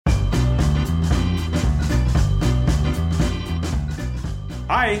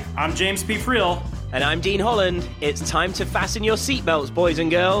Hi, I'm James P. Friel. And I'm Dean Holland. It's time to fasten your seatbelts, boys and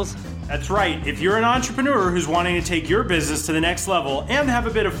girls. That's right. If you're an entrepreneur who's wanting to take your business to the next level and have a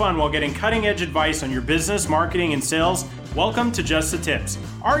bit of fun while getting cutting-edge advice on your business, marketing, and sales, welcome to Just the Tips,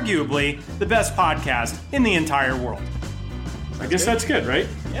 arguably the best podcast in the entire world. I guess that's good, right?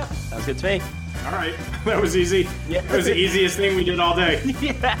 Yeah, sounds good to me. All right. That was easy. Yeah. That was the easiest thing we did all day.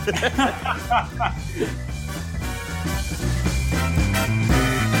 Yeah.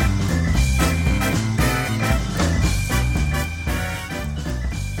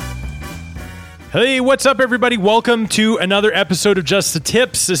 Hey, what's up, everybody? Welcome to another episode of Just the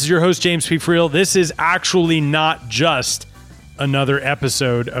Tips. This is your host, James P. Friel. This is actually not just another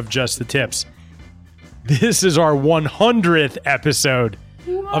episode of Just the Tips. This is our 100th episode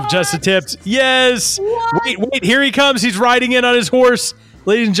of Just the Tips. Yes! What? Wait, here he comes. He's riding in on his horse.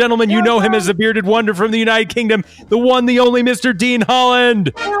 Ladies and gentlemen, you know him as the bearded wonder from the United Kingdom, the one, the only Mr. Dean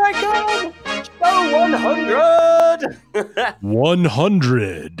Holland. Here I come! Show 100!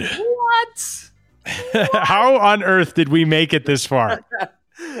 100. What? How on earth did we make it this far?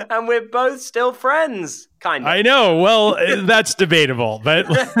 And we're both still friends, kind of. I know. Well, that's debatable, but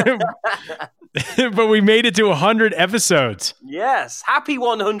but we made it to 100 episodes. Yes. Happy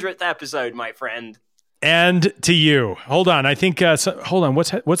 100th episode, my friend. And to you. Hold on. I think, hold on.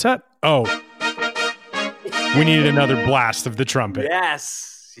 What's that? Oh, we needed another blast of the trumpet.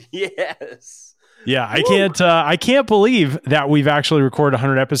 Yes. Yes. Yeah, I can't believe that we've actually recorded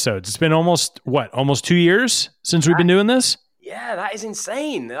 100 episodes. It's been almost 2 years since we've been doing this? Yeah, that is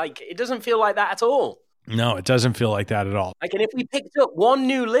insane. Like, it doesn't feel like that at all. No, it doesn't feel like that at all. Like, and if we picked up one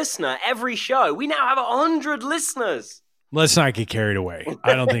new listener every show, we now have 100 listeners. Let's not get carried away.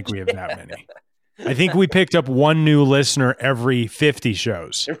 I don't think we have that many. I think we picked up one new listener every 50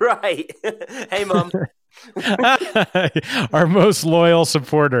 shows. Right. Hey, Mom. Our most loyal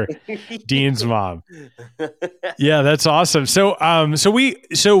supporter, Dean's mom. Yeah, that's awesome. So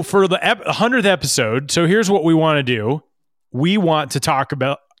for the 100th episode, so here's what we want to do. We want to talk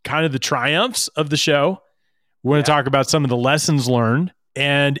about kind of the triumphs of the show. We want to talk about some of the lessons learned.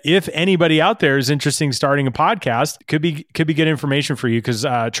 And if anybody out there is interested in starting a podcast, could be good information for you because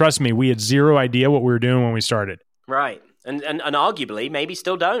trust me, we had zero idea what we were doing when we started. Right. And arguably, maybe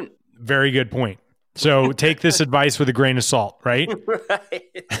still don't. Very good point. So take this advice with a grain of salt, right? Right.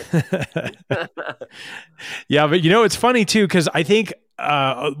 Yeah, but it's funny too, because I think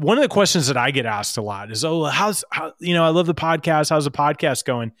one of the questions that I get asked a lot is, I love the podcast. How's the podcast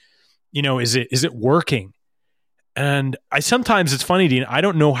going? Is it working? And sometimes it's funny, Dean, I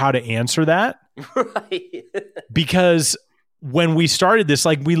don't know how to answer that. Right. Because when we started this,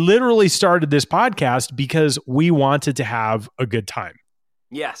 we literally started this podcast because we wanted to have a good time.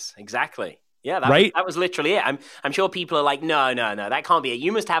 Yes, exactly. Yeah, that was literally it. I'm sure people are like, no, that can't be it.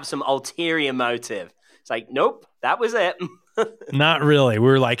 You must have some ulterior motive. It's like, nope, that was it. Not really. We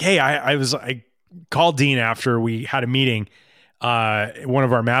were like, hey, I called Dean after we had a meeting, one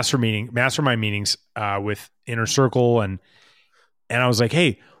of our mastermind meetings with Inner Circle, and I was like,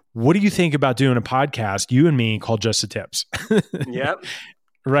 hey, what do you think about doing a podcast, you and me, called Just the Tips? Yep.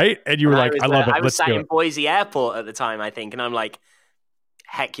 Right? And you were like, I love it. I was sat in Boise Airport at the time, I think, and I'm like,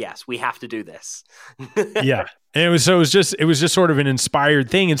 heck yes, we have to do this. Yeah. And it was just sort of an inspired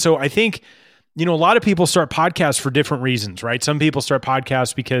thing. And so I think, a lot of people start podcasts for different reasons, right? Some people start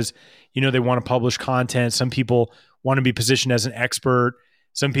podcasts because, they want to publish content. Some people want to be positioned as an expert.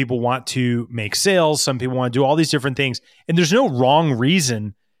 Some people want to make sales. Some people want to do all these different things. And there's no wrong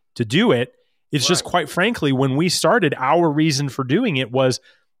reason to do it. It's just, quite frankly, when we started, our reason for doing it was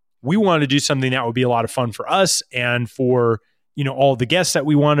we wanted to do something that would be a lot of fun for us and for all the guests that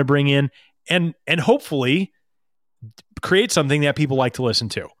we want to bring in and hopefully create something that people like to listen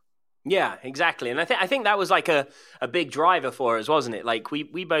to. Yeah, exactly. And I think that was like a big driver for us, wasn't it? Like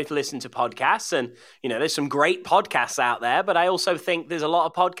we both listen to podcasts and, there's some great podcasts out there, but I also think there's a lot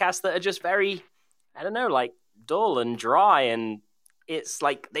of podcasts that are just very, I don't know, like dull and dry, and it's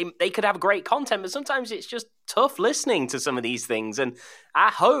like they could have great content, but sometimes it's just tough listening to some of these things. And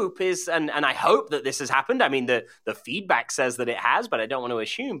our hope is, and I hope that this has happened. I mean, the feedback says that it has, but I don't want to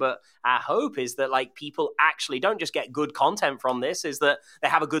assume. But our hope is that people actually don't just get good content from this, is that they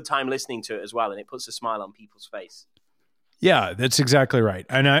have a good time listening to it as well. And it puts a smile on people's face. Yeah, that's exactly right.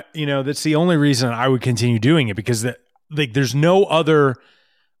 And that's the only reason I would continue doing it, because there's no other,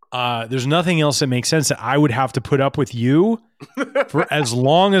 there's nothing else that makes sense that I would have to put up with you for as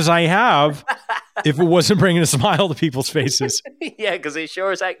long as I have if it wasn't bringing a smile to people's faces. Yeah, because it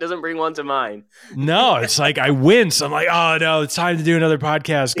sure as heck doesn't bring one to mine. No, it's like I wince. I'm like, oh no, it's time to do another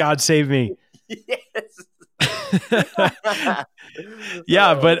podcast. God save me. Yes.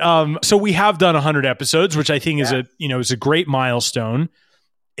 Yeah, but so we have done 100 episodes, which I think is a great milestone.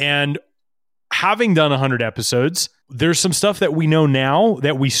 And having done 100 episodes, there's some stuff that we know now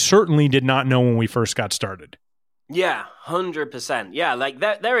that we certainly did not know when we first got started. Yeah, 100%. Yeah, like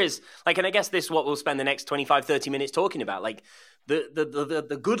there is, like, and I guess this is what we'll spend the next 25, 30 minutes talking about, like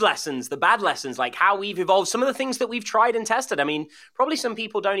the good lessons, the bad lessons, like how we've evolved, some of the things that we've tried and tested. I mean, probably some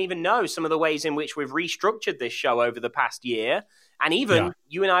people don't even know some of the ways in which we've restructured this show over the past year. And even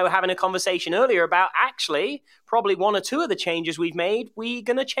you and I were having a conversation earlier about actually probably one or two of the changes we've made, we're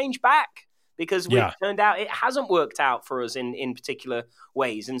going to change back because it turned out it hasn't worked out for us in particular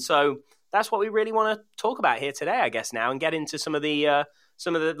ways. And so that's what we really want to talk about here today, I guess, now, and get into some of the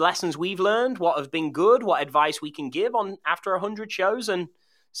lessons we've learned, what have been good, what advice we can give on after 100 shows, and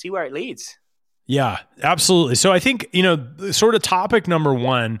see where it leads. Yeah, absolutely. So I think, sort of topic number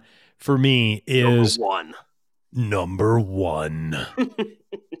one for me is number one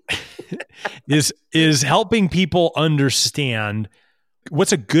is helping people understand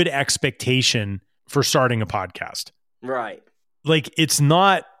what's a good expectation for starting a podcast. Right. Like it's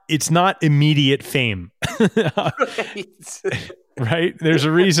not immediate fame. Right. There's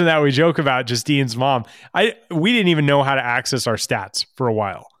a reason that we joke about Justine's mom. We didn't even know how to access our stats for a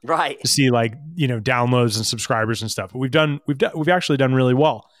while. Right. To see downloads and subscribers and stuff. We've actually done really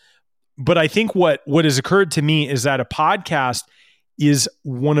well. But I think what has occurred to me is that a podcast is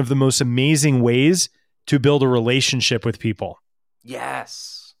one of the most amazing ways to build a relationship with people.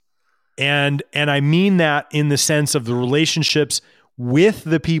 Yes. And I mean that in the sense of the relationships with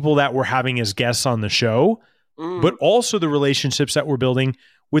the people that we're having as guests on the show, but also the relationships that we're building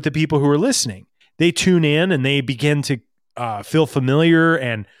with the people who are listening. They tune in and they begin to feel familiar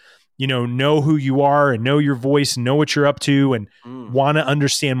and know who you are and know your voice and know what you're up to and want to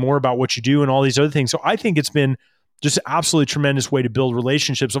understand more about what you do and all these other things. So I think it's been just an absolutely tremendous way to build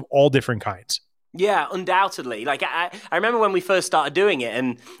relationships of all different kinds. Yeah, undoubtedly. Like I remember when we first started doing it,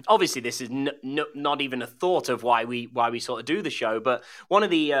 and obviously this is not even a thought of why we sort of do the show. But one of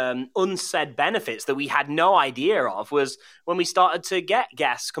the unsaid benefits that we had no idea of was when we started to get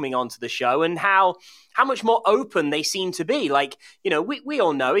guests coming onto the show, and how much more open they seem to be. Like we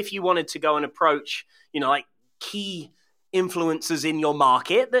all know if you wanted to go and approach like key influencers in your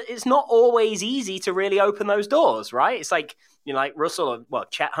market, that it's not always easy to really open those doors, right? It's like like Russell, or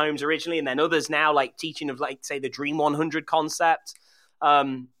Chet Holmes originally, and then others now, like teaching of say the Dream 100 concept.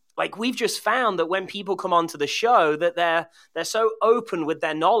 Like we've just found that when people come onto the show, that they're so open with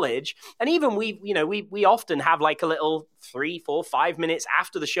their knowledge, and even we often have like a little 3, 4, 5 minutes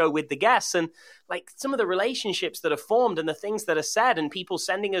after the show with the guests, and like some of the relationships that are formed and the things that are said, and people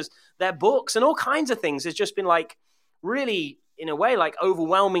sending us their books and all kinds of things has just been like really, in a way, like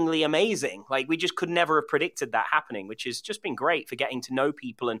overwhelmingly amazing. Like we just could never have predicted that happening, which has just been great for getting to know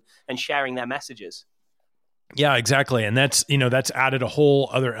people and sharing their messages. Yeah, exactly. And that's added a whole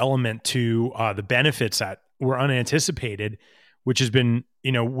other element to the benefits that were unanticipated, which has been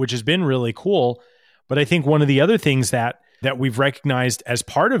really cool. But I think one of the other things that we've recognized as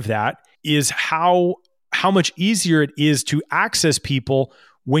part of that is how much easier it is to access people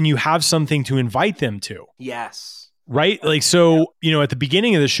when you have something to invite them to. Yes. Right? Like, so, at the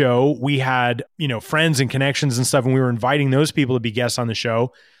beginning of the show, we had, friends and connections and stuff, and we were inviting those people to be guests on the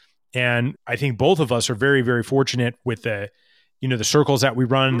show. And I think both of us are very, very fortunate with the circles that we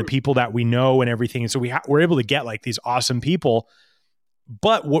run, the people that we know and everything. And so we're able to get like these awesome people.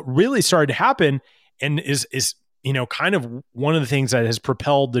 But what really started to happen and is kind of one of the things that has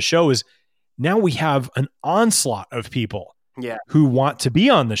propelled the show is now we have an onslaught of people who want to be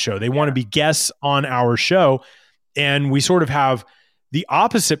on the show. They want to be guests on our show. And we sort of have the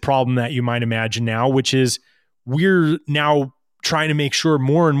opposite problem that you might imagine now, which is we're now trying to make sure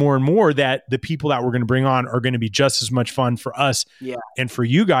more and more and more that the people that we're going to bring on are going to be just as much fun for us and for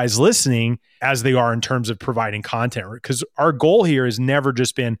you guys listening as they are in terms of providing content. Because our goal here has never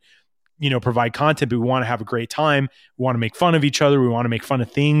just been, provide content, but we want to have a great time. We want to make fun of each other. We want to make fun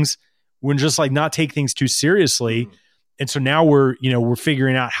of things. We're just like not take things too seriously. And so now we're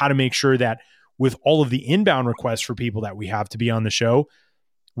figuring out how to make sure that with all of the inbound requests for people that we have to be on the show,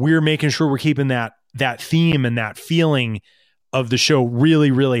 we're making sure we're keeping that theme and that feeling of the show really,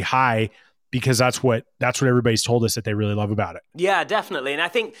 really high, because that's what everybody's told us that they really love about it. Yeah, definitely. And I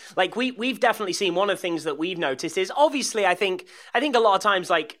think like we've definitely seen one of the things that we've noticed is obviously I think a lot of times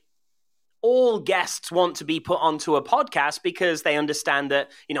like all guests want to be put onto a podcast because they understand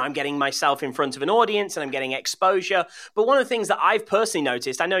that, I'm getting myself in front of an audience and I'm getting exposure. But one of the things that I've personally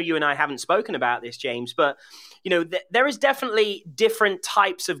noticed, I know you and I haven't spoken about this, James, but there is definitely different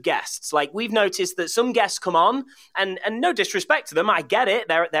types of guests. Like, we've noticed that some guests come on, and no disrespect to them, I get it.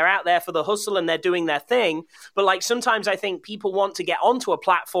 They're out there for the hustle and they're doing their thing. But like, sometimes I think people want to get onto a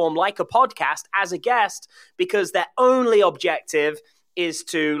platform like a podcast as a guest because their only objective is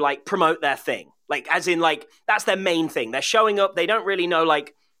to like promote their thing. Like, as in, like, that's their main thing. They're showing up. They don't really know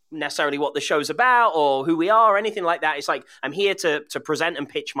like necessarily what the show's about or who we are or anything like that. It's like, I'm here to present and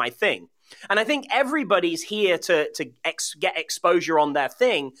pitch my thing. And I think everybody's here to get exposure on their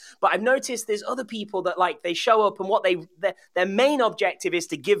thing. But I've noticed there's other people that like, they show up and what their main objective is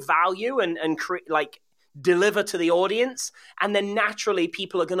to give value and deliver to the audience. And then naturally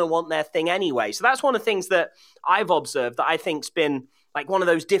people are going to want their thing anyway. So that's one of the things that I've observed that I think's been like one of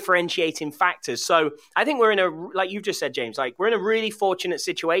those differentiating factors. So I think we're in a, like you've just said, James, like we're in a really fortunate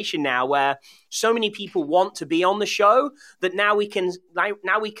situation now where so many people want to be on the show that now we can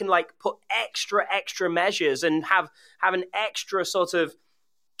like put extra measures and have an extra sort of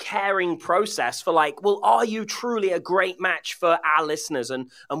caring process for like, well, are you truly a great match for our listeners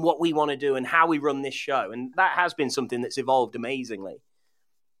and what we want to do and how we run this show? And that has been something that's evolved amazingly.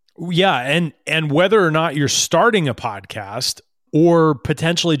 Yeah. And whether or not you're starting a podcast or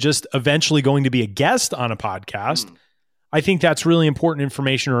potentially just eventually going to be a guest on a podcast, I think that's really important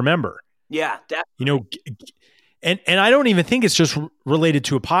information to remember. Yeah, definitely. And I don't even think it's just related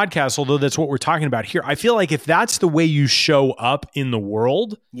to a podcast, although that's what we're talking about here. I feel like if that's the way you show up in the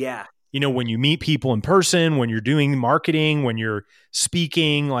world, yeah, when you meet people in person, when you're doing marketing, when you're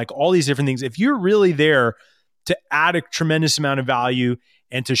speaking, like all these different things, if you're really there to add a tremendous amount of value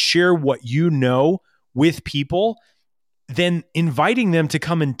and to share what you know with people, then inviting them to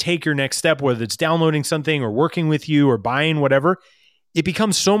come and take your next step, whether it's downloading something or working with you or buying whatever, it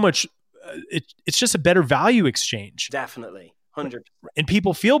becomes so much, it's just a better value exchange. Definitely. 100%. And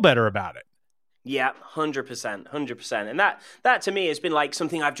people feel better about it. Yeah, 100%. And that to me has been like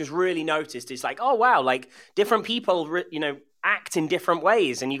something I've just really noticed. It's like, oh, wow, like different people, act in different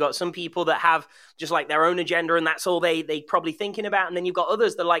ways. And you got some people that have just like their own agenda and that's all they probably thinking about. And then you've got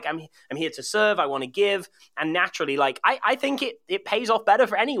others that are like, I'm here to serve, I want to give. And naturally, like, I think it pays off better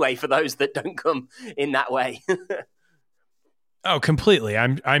for those that don't come in that way. Oh, completely.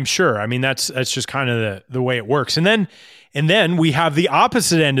 I'm sure. I mean, that's just kind of the way it works. And then we have the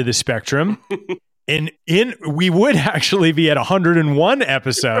opposite end of the spectrum. And we would actually be at 101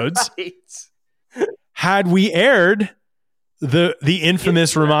 episodes had we aired the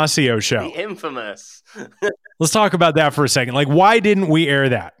infamous Ramasio show. The infamous. Let's talk about that for a second. Like, why didn't we air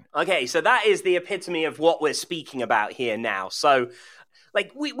that? Okay, so that is the epitome of what we're speaking about here now. So,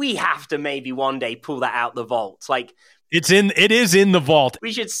 like, we have to maybe one day pull that out the vault. Like, it is in the vault.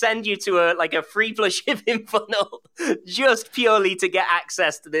 We should send you to a free plus shipping funnel just purely to get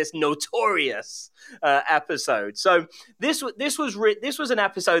access to this notorious episode. So this was an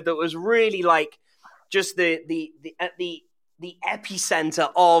episode that was really like just the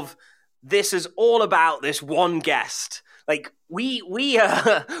epicenter of this is all about this one guest. Like we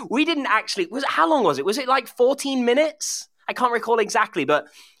didn't actually, how long was it? Was it like 14 minutes? I can't recall exactly, but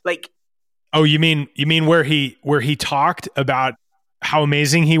like. Oh, you mean where he talked about how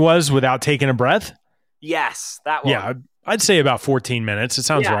amazing he was without taking a breath? Yes, that one. Yeah, I'd say about 14 minutes. It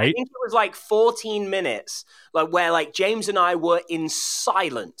sounds right. I think it was like 14 minutes, like where like James and I were in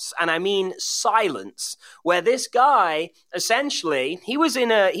silence, and I mean silence, where this guy essentially he was a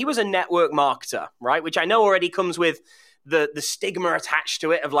network marketer, right? Which I know already comes with the stigma attached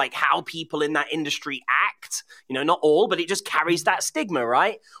to it of like how people in that industry act, not all, but it just carries that stigma,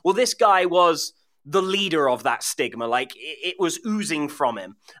 right? Well, this guy was the leader of that stigma. Like it was oozing from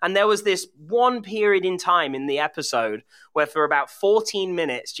him. And there was this one period in time in the episode where for about 14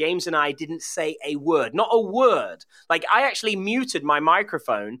 minutes, James and I didn't say a word, not a word. Like I actually muted my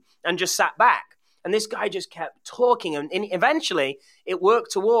microphone and just sat back. And this guy just kept talking. And eventually it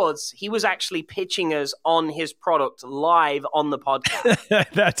worked towards, he was actually pitching us on his product live on the podcast.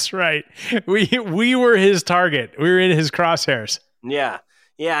 That's right. We were his target. We were in his crosshairs. Yeah.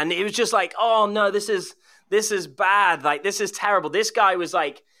 Yeah. And it was just like, oh no, this is bad. Like, this is terrible. This guy was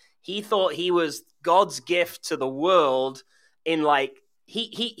like, he thought he was God's gift to the world in like,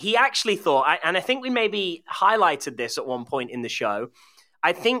 he actually thought, and I think we maybe highlighted this at one point in the show,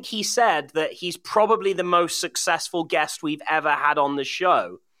 I think he said that he's probably the most successful guest we've ever had on the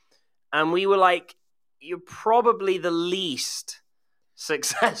show. And we were like, you're probably the least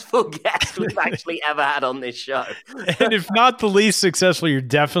successful guest we've actually ever had on this show. And if not the least successful, you're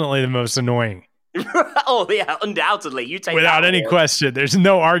definitely the most annoying. Oh, yeah, undoubtedly. You take Without any question. There's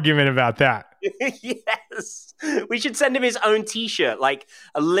no argument about that. Yes. We should send him his own t-shirt, like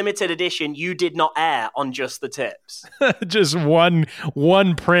a limited edition you did not air on Just the Tips. Just one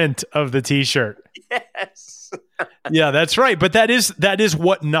print of the t-shirt. Yes. Yeah, that's right. But that is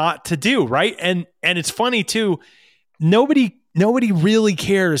what not to do, right? And it's funny too. Nobody really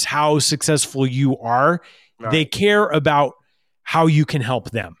cares how successful you are. Right. They care about how you can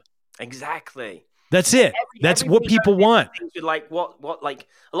help them. Exactly. That's it. That's what people want. With like what like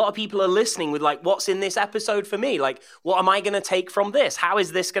a lot of people are listening with like, what's in this episode for me? Like, what am I going to take from this? How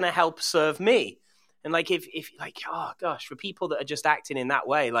is this going to help serve me? And like, if like, oh gosh, for people that are just acting in that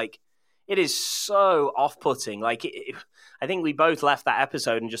way, like it is so off-putting. Like I think we both left that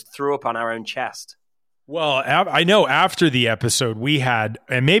episode and just threw up on our own chest. Well, I know after the episode we had,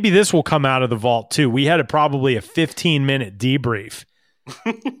 and maybe this will come out of the vault too, we had probably a 15-minute debrief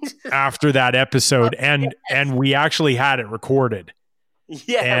after that episode, and we actually had it recorded.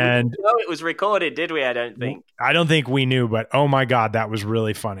 Yeah, and we didn't know it was recorded, did we? I don't think we knew, but oh my God, that was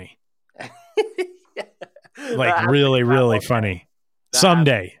really funny. Like really funny.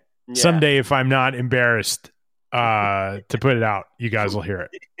 Someday, if I'm not embarrassed to put it out, you guys will hear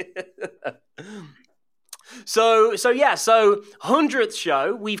it. So 100th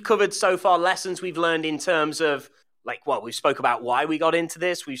show, we've covered so far lessons we've learned in terms of like what we spoke about, why we got into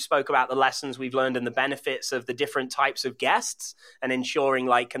this. We spoke about the lessons we've learned and the benefits of the different types of guests and ensuring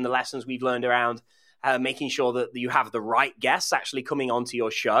and the lessons we've learned around making sure that you have the right guests actually coming onto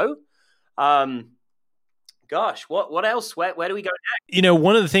your show. Gosh, what else? Where do we go next? You know,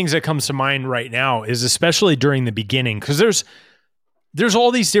 one of the things that comes to mind right now is especially during the beginning, because there's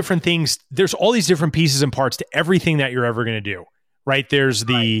all these different things. There's all these different pieces and parts to everything that you're ever going to do, right? There's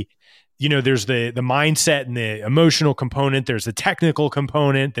there's the mindset and the emotional component. There's the technical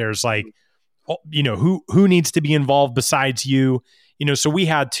component. There's like, who needs to be involved besides you? So we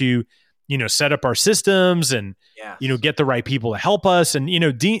had to, set up our systems and, get the right people to help us. And,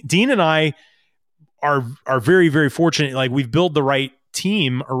 Dean and I are very, very fortunate. Like we've built the right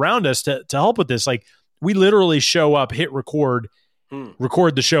team around us to help with this. Like we literally show up, hit record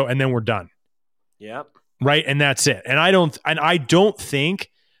the show, and then we're done. Yep. Right. And that's it. And I don't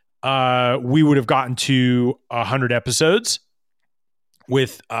think we would have gotten to 100 episodes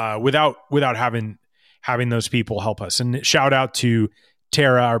without having those people help us. And shout out to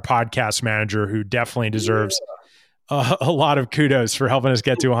Tara, our podcast manager, who definitely deserves a lot of kudos for helping us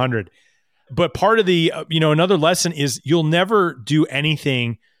get to 100. But part of the, another lesson is you'll never do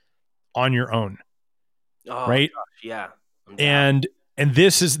anything on your own. Oh, right. Gosh, yeah. And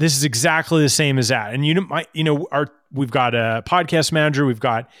this is exactly the same as that. And we've got a podcast manager, we've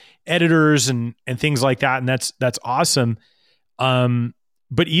got editors and things like that. And that's awesome.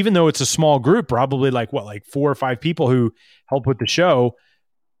 But even though it's a small group, probably like 4 or 5 people who help with the show,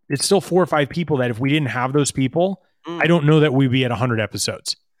 it's still 4 or 5 people that if we didn't have those people, I don't know that we'd be at 100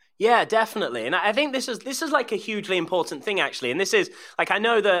 episodes. Yeah, definitely. And I think this is like a hugely important thing, actually. And this is like, I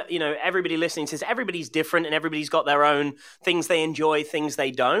know that, everybody listening says everybody's different and everybody's got their own things they enjoy, things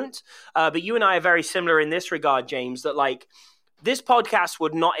they don't. But you and I are very similar in this regard, James, that like this podcast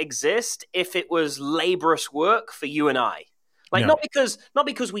would not exist if it was laborious work for you and I. Like, no. not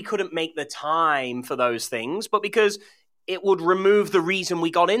because we couldn't make the time for those things, but because it would remove the reason we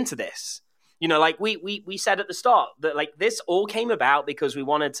got into this. Like we said at the start that like this all came about because we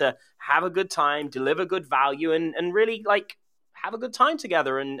wanted to have a good time, deliver good value, and really like have a good time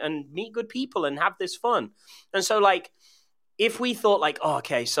together and meet good people and have this fun. And so like if we thought like, oh,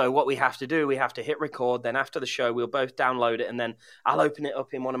 okay, so what we have to do, we have to hit record, then after the show we'll both download it and then I'll open it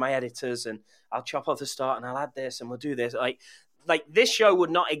up in one of my editors and I'll chop off the start and I'll add this and we'll do this. Like this show would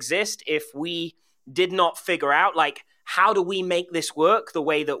not exist if we did not figure out like, how do we make this work the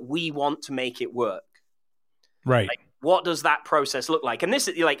way that we want to make it work? Right. Like, what does that process look like? And this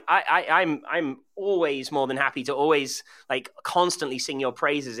is like, I'm always more than happy to always like constantly sing your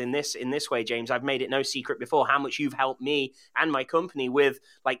praises in this way, James. I've made it no secret before how much you've helped me and my company with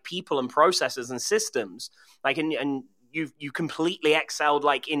like people and processes and systems. Like, and you completely excelled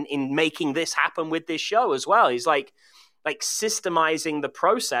like in making this happen with this show as well. It's like systemizing the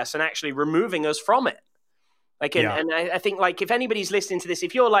process and actually removing us from it. Like, and I think like if anybody's listening to this,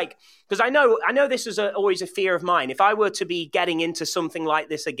 if you're like, because I know this is always a fear of mine. If I were to be getting into something like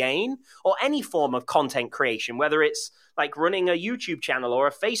this again, or any form of content creation, whether it's like running a YouTube channel or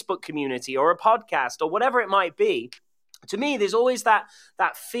a Facebook community or a podcast or whatever it might be, to me, there's always that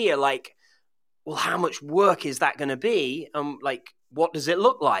fear, like, well, how much work is that going to be? Like, what does it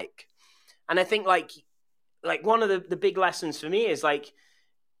look like? And I think like one of the big lessons for me is like,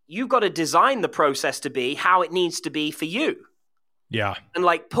 you've got to design the process to be how it needs to be for you. Yeah. And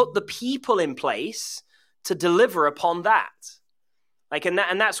like put the people in place to deliver upon that. Like, and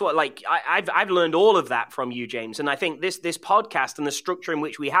that's what, like, I've learned all of that from you, James. And I think this podcast and the structure in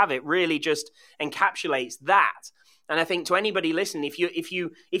which we have it really just encapsulates that. And I think to anybody listening, if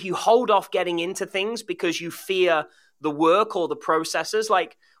you hold off getting into things because you fear the work or the processes,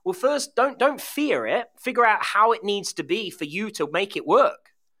 like, well, first don't fear it. Figure out how it needs to be for you to make it work.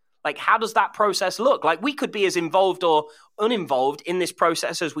 Like, how does that process look? Like, we could be as involved or uninvolved in this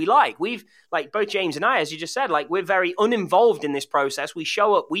process as we like. We've, like, both James and I, as you just said, like, we're very uninvolved in this process. We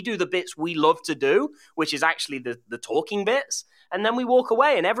show up, we do the bits we love to do, which is actually the talking bits, and then we walk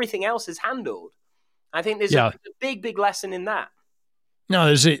away and everything else is handled. I think there's a big lesson in that.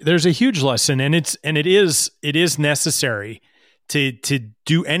 No, there's a huge lesson, and it is necessary to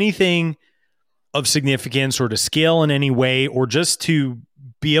do anything of significance or to scale in any way, or just to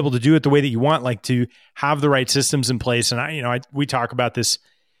be able to do it the way that you want, like to have the right systems in place. And we talk about this,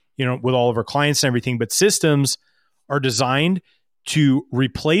 with all of our clients and everything, but systems are designed to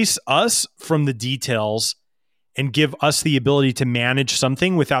replace us from the details and give us the ability to manage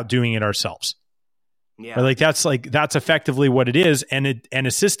something without doing it ourselves. Yeah. Right? That's effectively what it is. And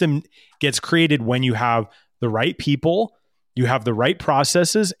a system gets created when you have the right people, you have the right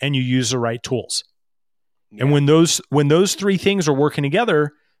processes, and you use the right tools. Yeah. And when those three things are working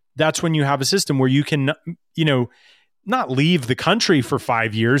together, that's when you have a system where you can, not leave the country for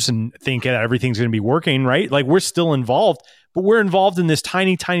 5 years and think that everything's going to be working, right? Like, we're still involved, but we're involved in this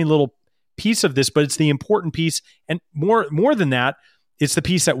tiny, tiny little piece of this, but it's the important piece. And more than that, it's the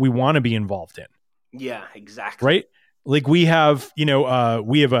piece that we want to be involved in. Yeah, exactly. Right? Like, we have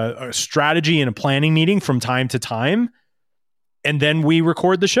a strategy and a planning meeting from time to time. And then we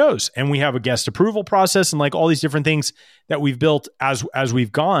record the shows, and we have a guest approval process and like all these different things that we've built as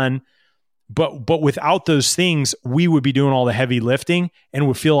we've gone. But without those things, we would be doing all the heavy lifting and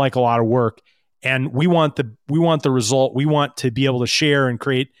would feel like a lot of work. And we want the result. We want to be able to share and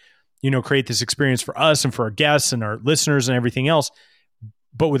create this experience for us and for our guests and our listeners and everything else.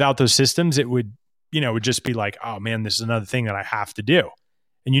 But without those systems, it would just be like, oh man, this is another thing that I have to do.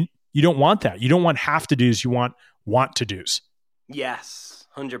 And you don't want that. You don't want have to do's. You want to do's. Yes,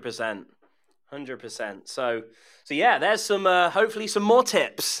 100%. So yeah, there's some, hopefully some more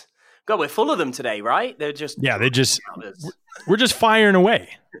tips. God, we're full of them today, right? We're just firing away.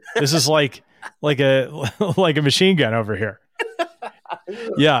 This is like a machine gun over here.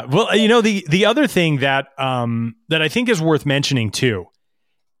 Yeah. Well, the other thing that I think is worth mentioning too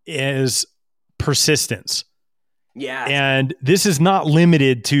is persistence. Yeah. And this is not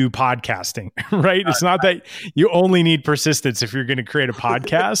limited to podcasting, right? It's not that you only need persistence if you're going to create a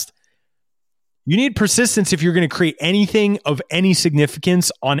podcast. You need persistence if you're going to create anything of any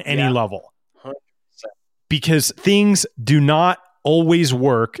significance on any level. 100%. Because things do not always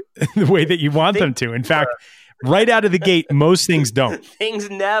work the way that you want them to. In fact, right out of the gate, most things don't. Things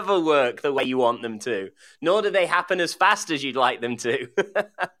never work the way you want them to, nor do they happen as fast as you'd like them to.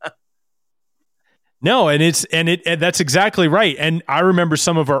 No, and that's exactly right. And I remember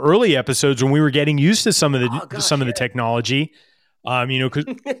some of our early episodes when we were getting used to some of the technology,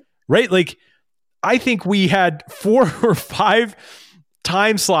 right? Like, I think we had 4 or 5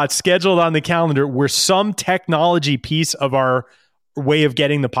 time slots scheduled on the calendar where some technology piece of our way of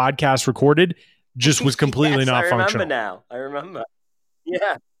getting the podcast recorded just was completely not functional. I remember.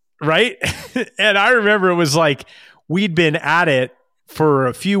 Yeah. Right. And I remember it was like, we'd been at it for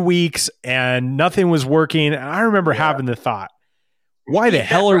a few weeks and nothing was working. And I remember having the thought, why the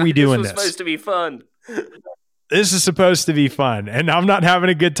hell are we doing this? This was supposed to be fun. This is supposed to be fun. And I'm not having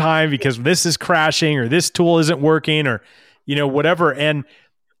a good time because this is crashing or this tool isn't working or, whatever. And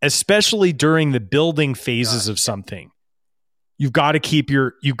especially during the building phases of something, you've got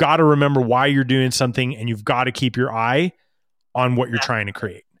to remember why you're doing something, and you've got to keep your eye on what you're trying to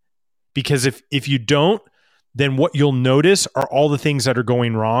create. Because if you don't, then what you'll notice are all the things that are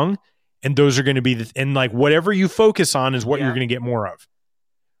going wrong. And those are going to be and like whatever you focus on is what you're going to get more of.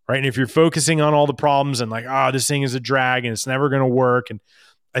 Right. And if you're focusing on all the problems and like, this thing is a drag and it's never going to work. And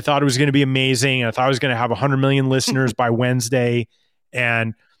I thought it was going to be amazing. And I thought I was going to have 100 million listeners by Wednesday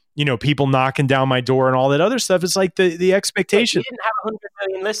and, people knocking down my door and all that other stuff. It's like the expectation. Wait, you didn't have 100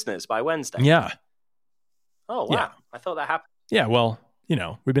 million listeners by Wednesday. Yeah. Oh, wow. Yeah. I thought that happened. Yeah. Well,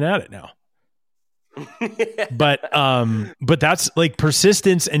 we've been at it now. But that's like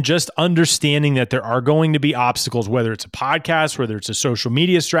persistence and just understanding that there are going to be obstacles, whether it's a podcast, whether it's a social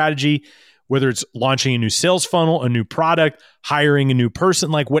media strategy, whether it's launching a new sales funnel, a new product, hiring a new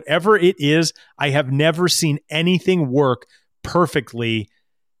person, like whatever it is, I have never seen anything work perfectly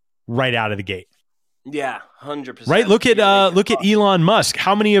right out of the gate. Yeah, 100%. Right? Look at Elon Musk.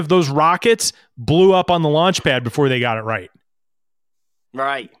 How many of those rockets blew up on the launch pad before they got it right?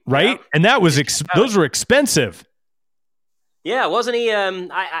 Right. Yeah. And that was those were expensive. Yeah, wasn't he?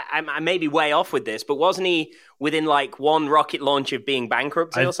 I may be way off with this, but wasn't he within like one rocket launch of being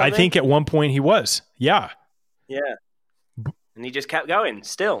bankrupt or something? I think at one point he was. Yeah. Yeah. And he just kept going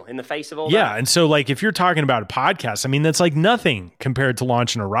still in the face of all that. Yeah. And so like, if you're talking about a podcast, I mean, that's like nothing compared to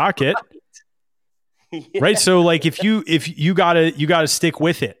launching a rocket. Right. Yeah. Right. So like, if you gotta stick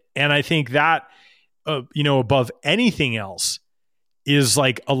with it. And I think that, above anything else is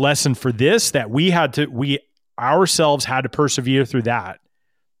like a lesson for this, that we ourselves had to persevere through that.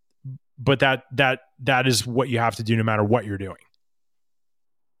 But that is what you have to do no matter what you're doing.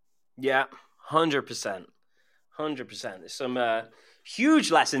 Yeah, 100%. 100%. There's some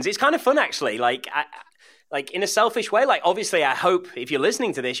huge lessons. It's kind of fun, actually. Like in a selfish way, like obviously I hope if you're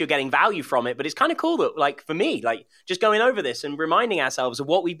listening to this, you're getting value from it, but it's kind of cool that like for me, like just going over this and reminding ourselves of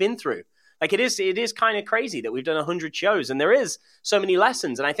what we've been through. Like it is kind of crazy that we've done 100 shows and there is so many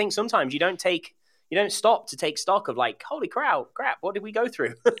lessons. And I think sometimes you don't stop to take stock of like, holy crap, what did we go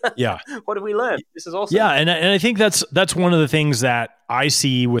through? Yeah. What did we learn? This is awesome. Yeah. And I think that's one of the things that I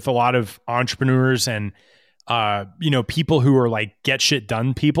see with a lot of entrepreneurs and, people who are like get shit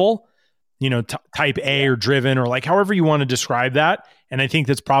done people, type A or driven or like however you want to describe that. And I think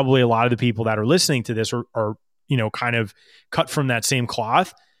that's probably a lot of the people that are listening to this are kind of cut from that same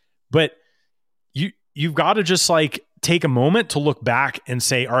cloth. But you've got to just like take a moment to look back and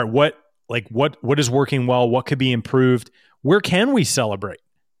say, all right, what is working well? What could be improved? Where can we celebrate?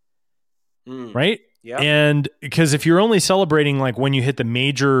 Right. Yeah. And because if you're only celebrating like when you hit the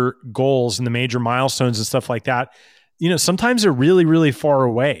major goals and the major milestones and stuff like that, sometimes they're really, really far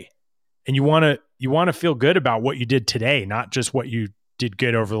away and you want to feel good about what you did today, not just what you did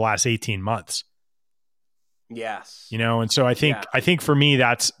good over the last 18 months. Yes. And so I think for me,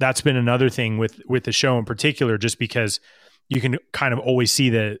 that's been another thing with the show in particular, just because you can kind of always see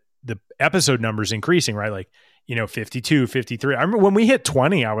the episode numbers increasing, right? Like, 52, 53. I remember when we hit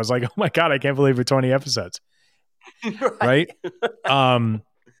 20, I was like, oh my God, I can't believe we're 20 episodes. Right.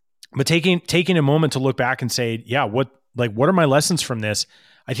 But taking a moment to look back and say, yeah, what are my lessons from this?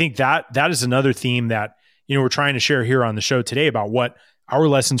 I think that is another theme that, we're trying to share here on the show today about what our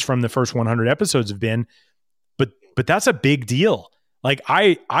lessons from the first 100 episodes have been. But that's a big deal. Like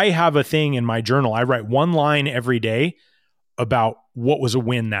I have a thing in my journal. I write one line every day about what was a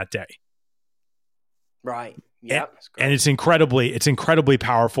win that day. Right. Yeah. And it's incredibly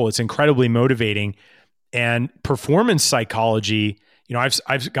powerful. It's incredibly motivating. And performance psychology,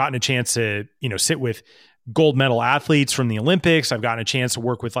 I've gotten a chance to, sit with gold medal athletes from the Olympics. I've gotten a chance to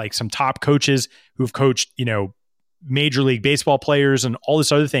work with like some top coaches who've coached, Major League Baseball players and all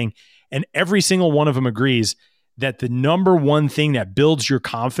this other thing. And every single one of them agrees that the number one thing that builds your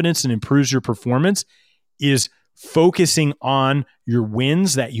confidence and improves your performance is focusing on your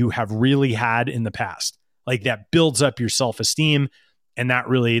wins that you have really had in the past. Like that builds up your self-esteem and that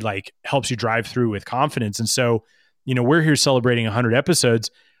really like helps you drive through with confidence. And so, we're here celebrating 100 episodes,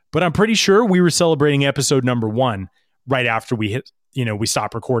 but I'm pretty sure we were celebrating episode number 1 right after we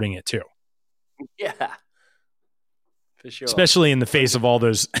stopped recording it too. Yeah. For sure. Especially in the face of all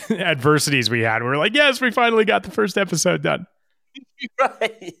those adversities we had. We were like, yes, we finally got the first episode done.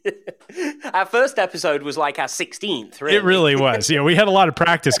 Right. Our first episode was like our 16th. Really. It really was. We had a lot of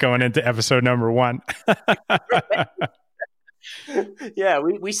practice going into episode number 1. Yeah,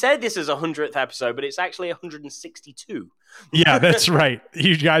 we said this is 100th episode, but it's actually 162. Yeah, that's right.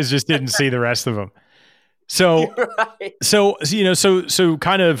 You guys just didn't see the rest of them. So, right. so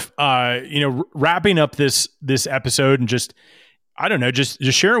kind of, wrapping up this episode and just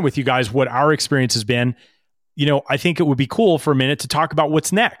sharing with you guys what our experience has been. I think it would be cool for a minute to talk about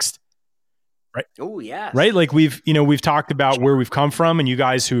what's next. Right. Oh yeah. Right. Like we've talked about where we've come from, and you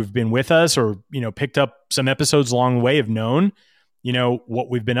guys who've been with us or, picked up some episodes along the way have known, what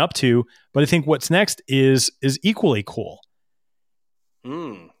we've been up to. But I think what's next is equally cool.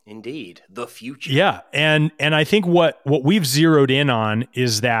 Indeed. The future. Yeah. And I think what we've zeroed in on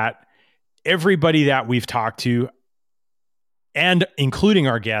is that everybody that we've talked to, and including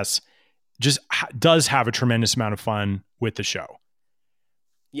our guests, just does have a tremendous amount of fun with the show.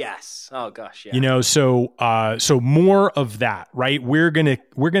 Yes. Oh gosh. Yeah. So more of that, right? We're going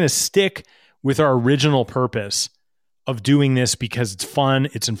to stick with our original purpose of doing this because it's fun.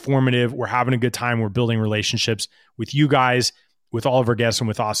 It's informative. We're having a good time. We're building relationships with you guys. with all of our guests and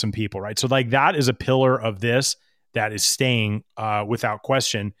with awesome people, right? So like that is a pillar of this that is staying without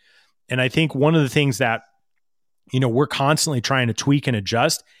question. And I think one of the things that, we're constantly trying to tweak and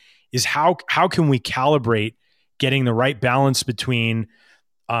adjust is how can we calibrate getting the right balance between,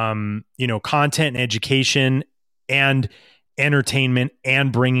 content and education and entertainment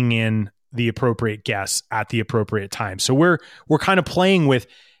and bringing in the appropriate guests at the appropriate time. So we're kind of playing with,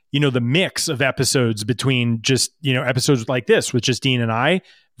 the mix of episodes between just, episodes like this with just Dean and I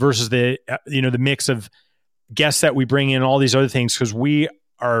versus the mix of guests that we bring in, all these other things, because we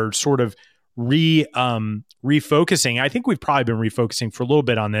are sort of refocusing. I think we've probably been refocusing for a little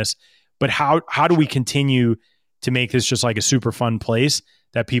bit on this, but how do we continue to make this just like a super fun place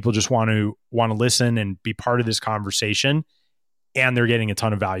that people just want to listen and be part of this conversation, and they're getting a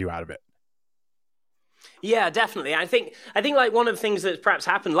ton of value out of it? Yeah, definitely. I think like one of the things that's perhaps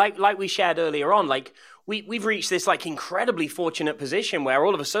happened, like we shared earlier on, like we've reached this like incredibly fortunate position where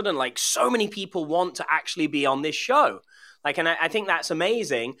all of a sudden, like so many people want to actually be on this show. Like, and I think that's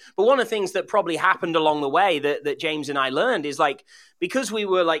amazing. But one of the things that probably happened along the way that James and I learned is like, because we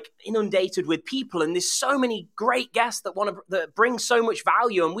were like inundated with people and there's so many great guests that bring so much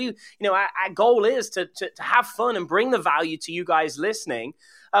value. And we, our goal is to have fun and bring the value to you guys listening.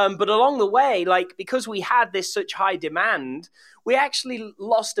 But along the way, like, because we had this such high demand, we actually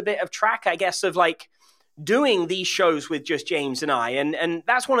lost a bit of track, I guess, of like doing these shows with just James and I. And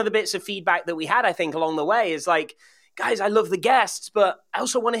that's one of the bits of feedback that we had, I think, along the way is like, guys, I love the guests, but I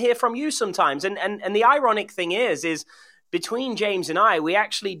also want to hear from you sometimes. And the ironic thing is between James and I, we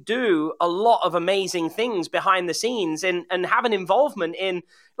actually do a lot of amazing things behind the scenes and have an involvement in,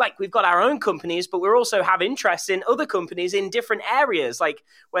 like, we've got our own companies, but we also have interests in other companies in different areas, like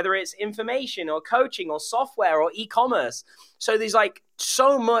whether it's information or coaching or software or e-commerce. So there's like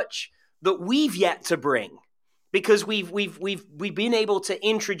so much that we've yet to bring, because we've been able to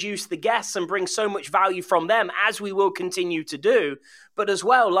introduce the guests and bring so much value from them, as we will continue to do. But as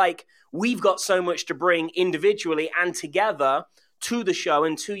well, like, we've got so much to bring individually and together to the show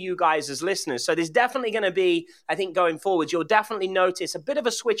and to you guys as listeners. So there's definitely going to be, I think, going forward, you'll definitely notice a bit of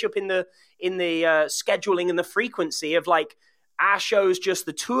a switch up in the scheduling and the frequency of like our shows, just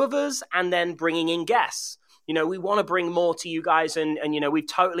the two of us, and then bringing in guests. We want to bring more to you guys, and we've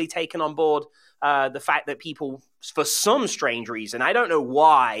totally taken on board the fact that people, for some strange reason, I don't know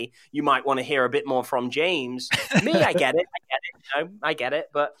why, you might want to hear a bit more from James. Me, I get it. I get it.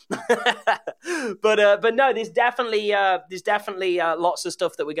 But but no, there's definitely lots of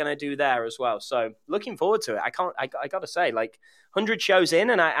stuff that we're going to do there as well. So looking forward to it. I got to say, like, 100 shows in,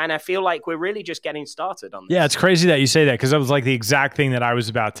 and I feel like we're really just getting started on this. Yeah, it's crazy that you say that, because that was like the exact thing that I was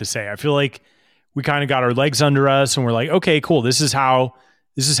about to say. I feel like we kind of got our legs under us and we're like, okay, cool. This is how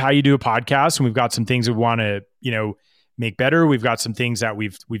you do a podcast. And we've got some things we want to, make better. We've got some things that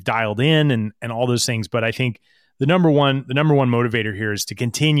we've dialed in and all those things. But I think the number one motivator here is to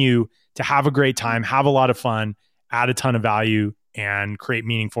continue to have a great time, have a lot of fun, add a ton of value, and create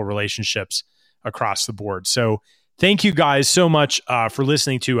meaningful relationships across the board. So thank you guys so much for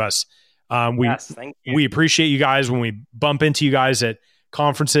listening to us. Yes, thank you. We appreciate you guys when we bump into you guys at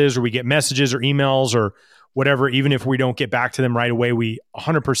conferences, or we get messages or emails or whatever. Even if we don't get back to them right away, we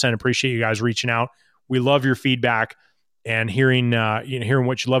 100% appreciate you guys reaching out. We love your feedback and hearing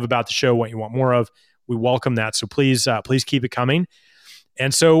what you love about the show, what you want more of. We welcome that. So please keep it coming.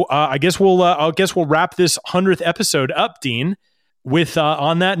 And so I guess we'll wrap this 100th episode up, Dean, with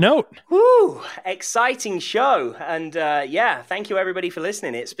on that note. Woo! Exciting show. And thank you everybody for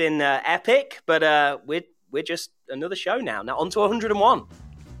listening. It's been epic, but we're just another show now on to 101.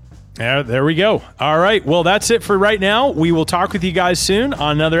 Yeah, there we go. All right. Well, that's it for right now. We will talk with you guys soon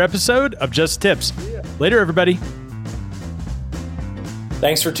on another episode of Just the Tips. Yeah. Later, everybody.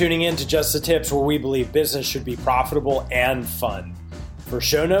 Thanks for tuning in to Just the Tips, where we believe business should be profitable and fun. For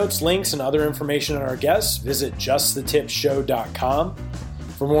show notes, links, and other information on our guests, visit justthetipsshow.com.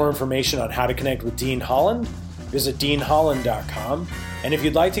 For more information on how to connect with Dean Holland, visit deanholland.com. And if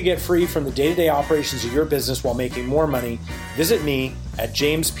you'd like to get free from the day-to-day operations of your business while making more money, visit me at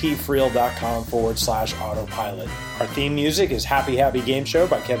jamespfriel.com/autopilot. Our theme music is Happy Happy Game Show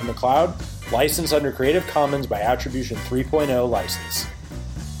by Kevin MacLeod, licensed under Creative Commons by Attribution 3.0 license.